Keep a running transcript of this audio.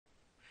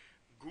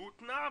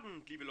Guten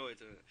Abend, liebe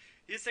Leute.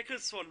 Hier ist der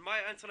Chris von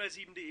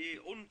my137.de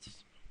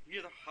und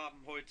wir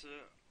haben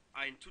heute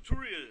ein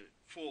Tutorial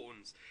vor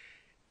uns.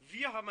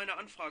 Wir haben eine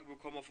Anfrage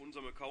bekommen auf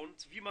unserem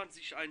Account, wie man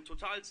sich ein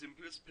total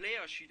simples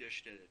Playersheet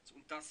erstellt.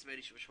 Und das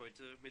werde ich euch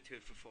heute mit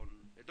Hilfe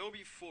von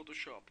Adobe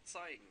Photoshop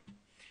zeigen.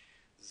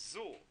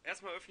 So,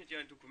 erstmal öffnet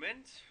ihr ein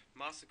Dokument.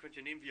 Maße könnt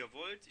ihr nehmen, wie ihr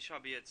wollt. Ich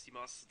habe jetzt die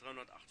Maße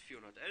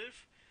 308/411.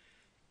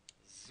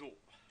 So,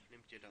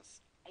 nehmt ihr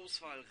das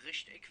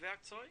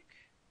Auswahl-Rechteck-Werkzeug.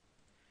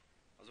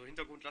 Also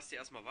Hintergrund lasst ihr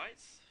erstmal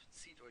weiß,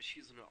 zieht euch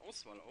hier so eine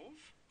Auswahl auf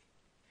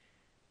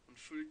und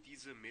füllt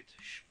diese mit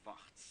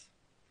schwarz.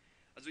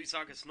 Also ich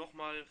sage es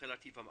nochmal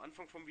relativ am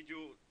Anfang vom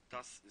Video,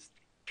 das ist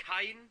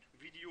kein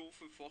Video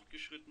für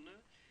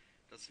Fortgeschrittene.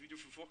 Das Video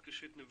für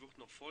Fortgeschrittene wird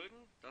noch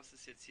folgen. Das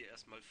ist jetzt hier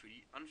erstmal für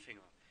die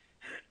Anfänger.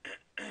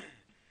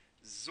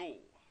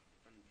 So,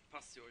 dann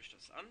passt ihr euch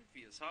das an,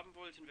 wie ihr es haben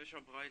wollt, in welcher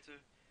Breite.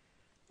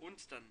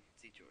 Und dann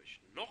zieht ihr euch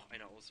noch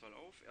eine Auswahl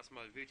auf.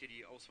 Erstmal wählt ihr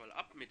die Auswahl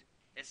ab mit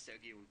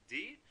STRG und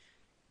D.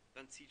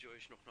 Dann zieht ihr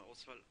euch noch eine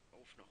Auswahl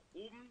auf nach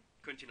oben.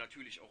 Könnt ihr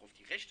natürlich auch auf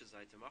die rechte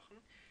Seite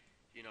machen,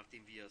 je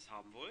nachdem wie ihr es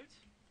haben wollt.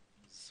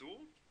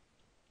 So.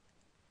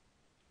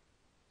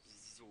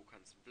 So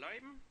kann es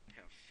bleiben.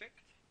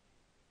 Perfekt.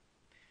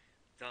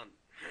 Dann.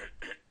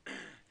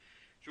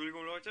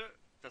 Entschuldigung Leute,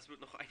 das wird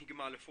noch einige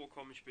Male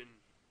vorkommen. Ich bin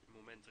im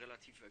Moment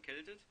relativ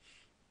erkältet.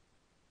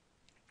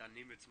 Dann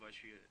nehmen wir zum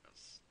Beispiel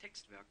das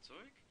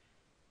Textwerkzeug.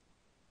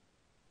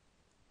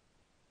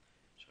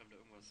 Schreiben da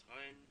irgendwas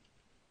rein.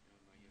 Ja,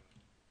 mal hier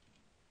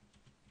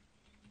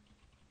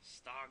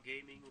Star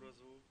Gaming oder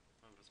so.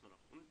 Machen wir das mal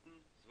nach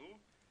unten. So.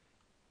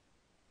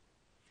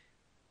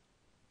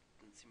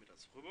 Dann ziehen wir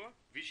das rüber.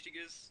 Wichtig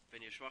ist,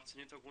 wenn ihr schwarzen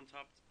Hintergrund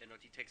habt,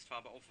 ändert die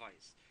Textfarbe auf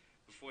weiß,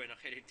 bevor ihr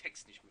nachher den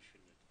Text nicht mehr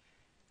findet.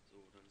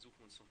 So, dann suchen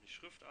wir uns noch eine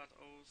Schriftart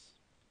aus.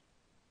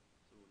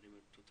 So, nehmen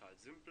wir total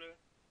simple.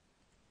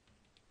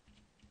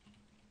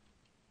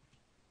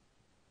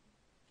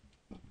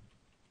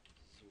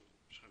 So,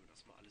 schreiben wir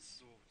das mal alles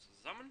so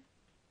zusammen.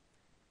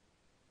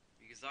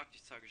 Wie gesagt,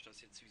 ich zeige euch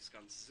das jetzt, wie es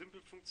ganz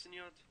simpel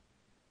funktioniert.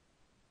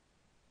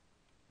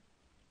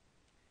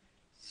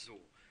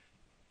 So,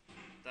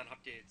 dann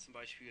habt ihr jetzt zum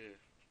Beispiel,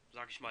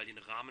 sage ich mal, den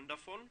Rahmen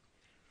davon.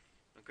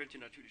 Dann könnt ihr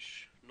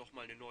natürlich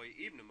nochmal eine neue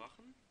Ebene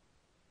machen.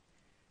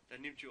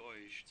 Dann nehmt ihr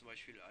euch zum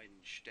Beispiel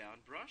einen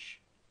Sternbrush.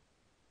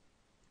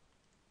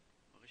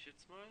 Mache ich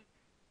jetzt mal.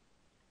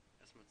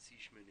 Erstmal ziehe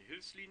ich mir eine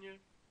Hilfslinie.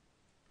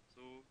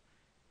 So.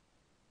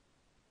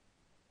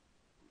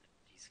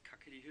 Die ist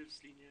kacke, die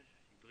Hilfslinie.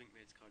 Die bringt mir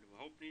jetzt gerade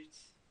überhaupt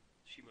nichts.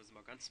 Schieben wir sie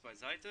mal ganz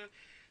beiseite.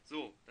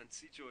 So, dann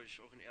zieht ihr euch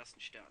euren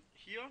ersten Stern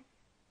hier.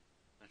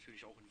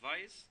 Natürlich auch in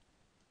weiß.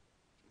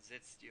 Dann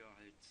setzt ihr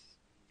halt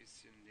ein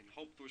bisschen den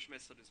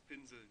Hauptdurchmesser des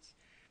Pinsels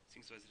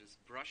bzw. des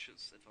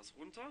Brushes etwas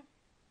runter.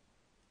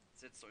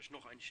 Setzt euch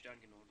noch einen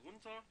Stern genau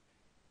drunter.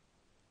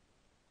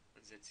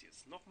 Dann setzt ihr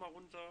es nochmal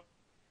runter.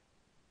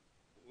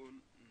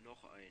 Und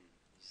noch einen.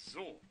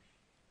 So.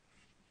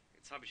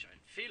 Jetzt habe ich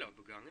einen Fehler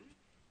begangen.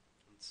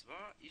 Und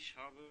zwar, ich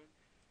habe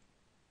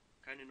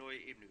keine neue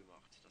Ebene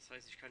gemacht. Das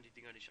heißt, ich kann die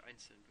Dinger nicht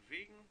einzeln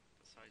bewegen.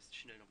 Das heißt,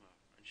 schnell nochmal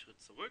einen Schritt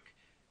zurück.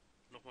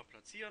 Nochmal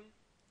platzieren.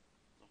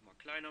 Nochmal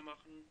kleiner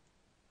machen.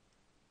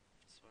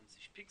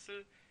 20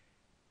 Pixel.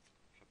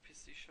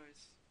 Verpiss dich,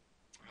 Scheiß.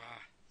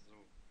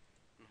 So.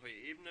 Neue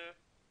Ebene.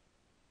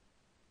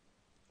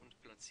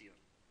 Und platzieren.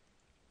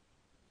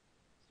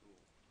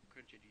 So.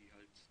 Könnt ihr die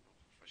halt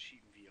noch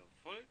verschieben, wie ihr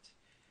wollt.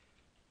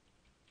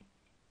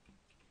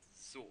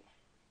 So.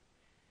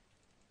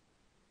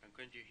 Dann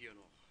könnt ihr hier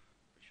noch,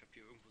 ich habe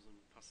hier irgendwo so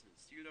einen passenden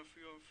Stil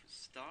dafür, für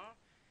Star.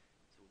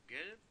 So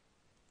gelb.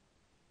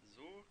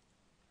 So.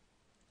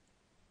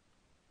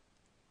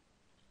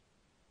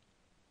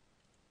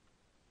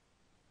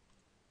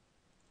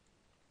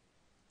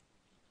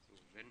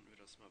 So, wenden wir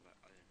das mal bei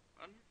allen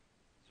an.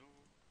 So.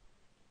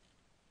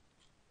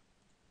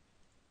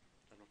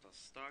 Dann noch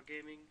das Star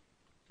Gaming.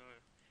 Da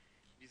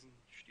diesen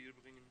Stil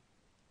bringen.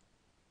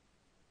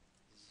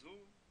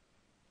 So.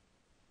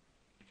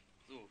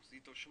 So,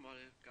 sieht doch schon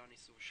mal gar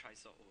nicht so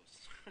scheiße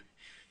aus.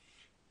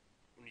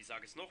 Und ich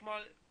sage es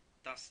nochmal,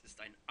 das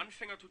ist ein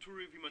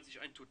Anfänger-Tutorial, wie man sich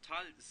einen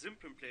total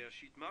simplen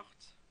Playersheet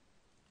macht,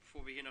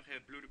 bevor wir hier nachher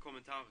blöde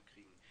Kommentare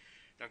kriegen.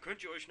 Dann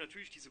könnt ihr euch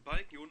natürlich diese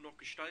Balken hier unten noch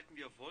gestalten,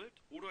 wie ihr wollt,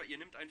 oder ihr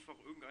nehmt einfach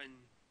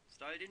irgendeinen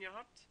Style, den ihr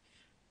habt,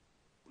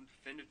 und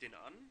wendet den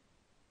an.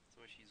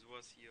 Zum Beispiel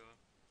sowas hier.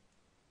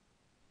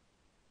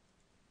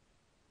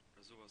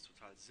 Oder sowas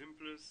total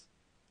Simples.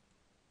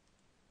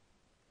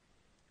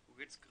 Wo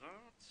geht's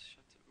gerade? Ich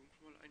hatte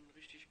irgendwo mal einen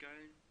richtig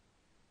geilen.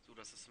 So,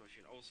 dass das zum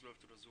Beispiel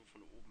ausläuft oder so,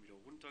 von oben wieder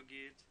runter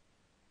geht.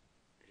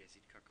 Ja, der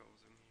sieht kacke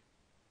aus irgendwie.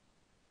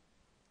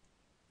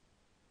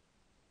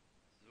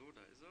 So,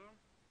 da ist er.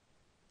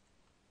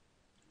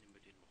 Dann nehmen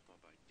wir den nochmal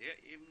bei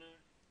der Ebene.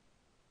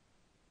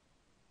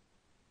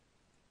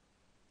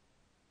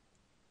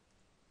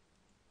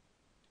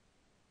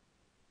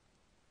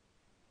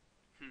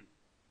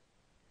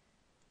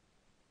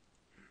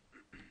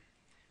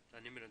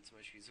 Dann nehmen wir dann zum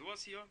Beispiel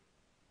sowas hier.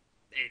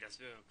 Ey, das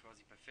wäre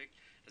quasi perfekt.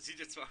 Das sieht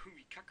jetzt zwar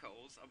irgendwie kacke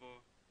aus,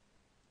 aber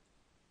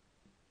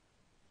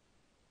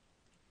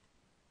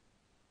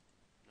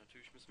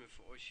Natürlich müssen wir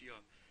für euch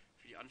hier,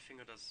 für die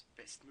Anfänger, das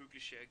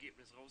bestmögliche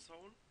Ergebnis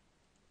raushauen.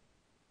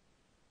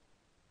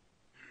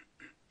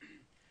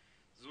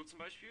 So zum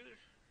Beispiel.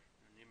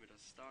 Dann nehmen wir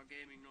das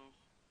Stargaming noch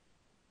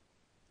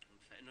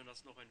und verändern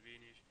das noch ein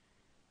wenig.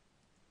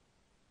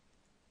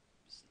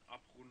 Ein bisschen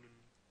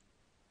abrunden.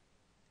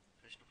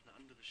 Vielleicht noch eine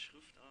andere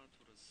Schriftart,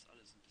 wo das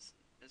alles ein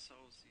bisschen besser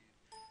aussieht.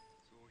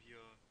 So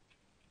hier.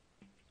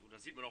 So, da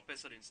sieht man auch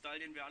besser den Style,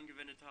 den wir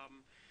angewendet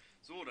haben.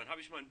 So, dann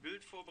habe ich mal ein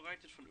Bild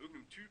vorbereitet von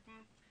irgendeinem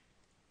Typen.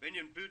 Wenn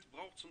ihr ein Bild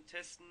braucht zum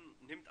Testen,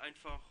 nehmt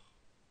einfach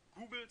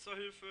Google zur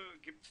Hilfe,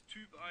 gebt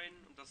Typ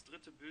ein und das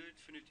dritte Bild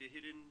findet ihr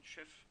hier den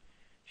Chef,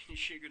 den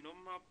ich hier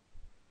genommen habe.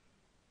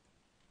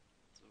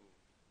 So.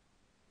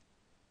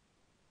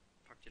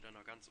 Packt ihr dann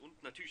nach ganz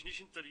unten. Natürlich nicht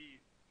hinter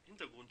die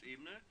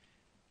Hintergrundebene.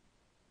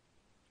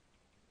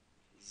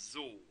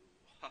 So.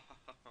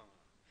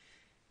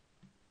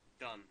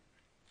 Dann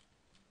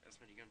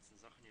erstmal die ganzen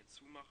Sachen hier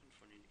zumachen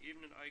von den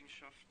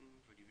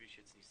Ebeneneigenschaften, für die will ich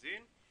jetzt nicht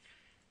sehen.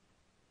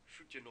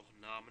 Fügt ihr noch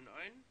einen Namen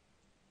ein.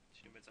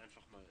 Ich nehme jetzt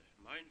einfach mal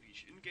meinen, wie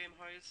ich in-game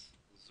heiße.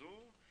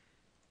 So.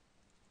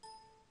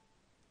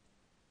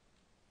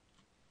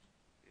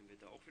 Wählen wir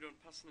da auch wieder einen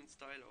passenden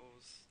Style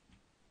aus.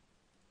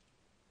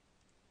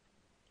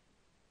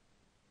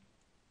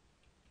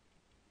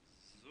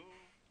 So.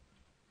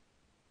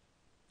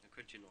 Dann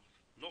könnt ihr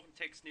noch einen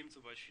Text nehmen,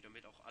 zum Beispiel,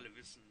 damit auch alle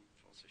wissen,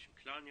 aus welchem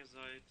Clan ihr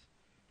seid.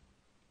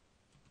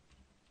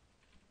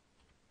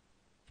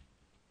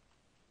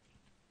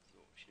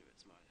 So, ich nehme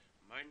jetzt mal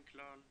meinen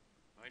Clan,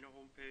 meine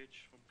Homepage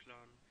vom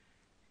Clan.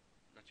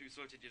 Natürlich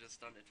solltet ihr das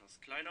dann etwas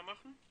kleiner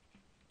machen.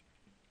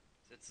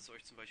 Setzt es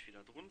euch zum Beispiel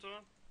da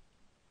drunter.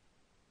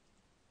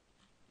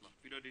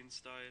 Macht wieder den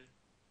Style.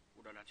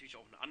 Oder natürlich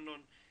auch einen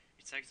anderen.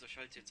 Ich zeige es euch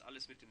halt jetzt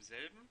alles mit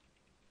demselben.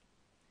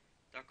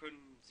 Da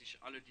können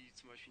sich alle, die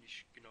zum Beispiel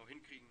nicht genau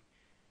hinkriegen,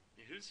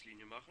 eine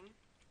Hilfslinie machen.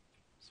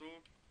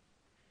 So.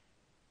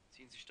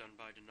 Ziehen sich dann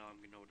beide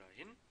Namen genau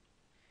dahin.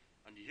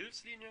 An die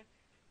Hilfslinie.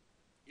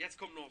 Jetzt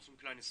kommt noch so ein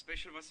kleines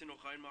Special, was ihr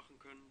noch reinmachen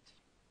könnt.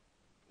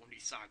 Und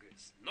ich sage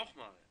es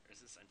nochmal,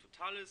 es ist ein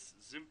totales,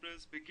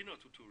 simples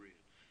Beginner-Tutorial.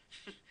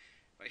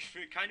 Weil ich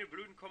will keine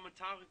blöden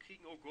Kommentare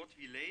kriegen, oh Gott,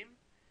 wie lame.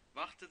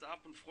 Wartet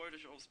ab und freut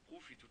euch aufs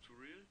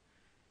Profi-Tutorial.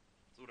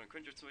 So, dann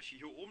könnt ihr zum Beispiel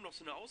hier oben noch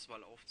so eine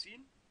Auswahl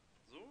aufziehen.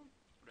 So,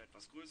 oder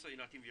etwas größer, je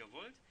nachdem wie ihr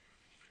wollt.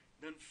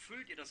 Dann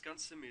füllt ihr das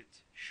Ganze mit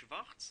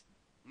Schwarz.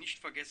 Nicht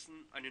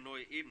vergessen, eine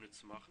neue Ebene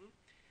zu machen.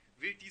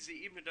 Wählt diese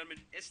Ebene dann mit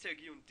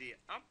STRG und D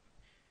ab.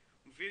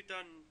 Und wählt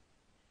dann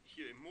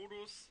hier im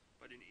Modus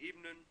bei den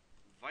Ebenen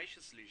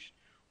weiches Licht.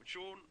 Und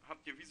schon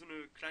habt ihr wie so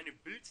eine kleine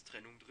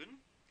Bildtrennung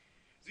drin.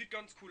 Sieht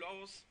ganz cool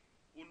aus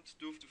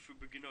und dürfte für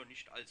Beginner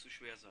nicht allzu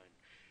schwer sein.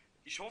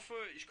 Ich hoffe,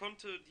 ich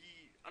konnte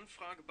die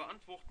Anfrage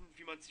beantworten,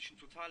 wie man sich ein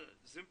total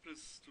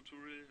simples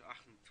Tutorial,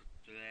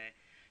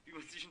 wie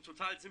man sich ein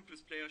total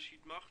simples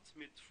Playersheet macht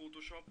mit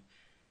Photoshop.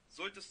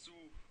 Solltest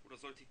du oder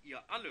solltet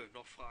ihr alle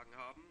noch Fragen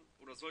haben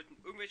oder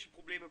sollten irgendwelche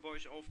Probleme bei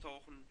euch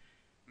auftauchen,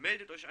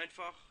 meldet euch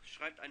einfach,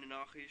 schreibt eine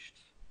Nachricht,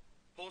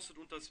 postet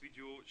unter das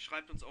Video,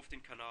 schreibt uns auf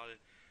den Kanal.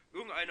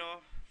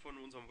 Irgendeiner von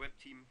unserem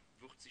Webteam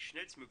wird sich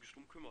schnellstmöglich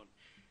drum kümmern.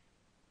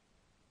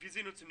 Wir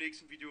sehen uns im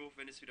nächsten Video,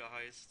 wenn es wieder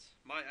heißt,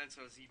 Mal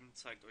 107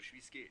 zeigt euch, wie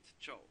es geht.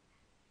 Ciao.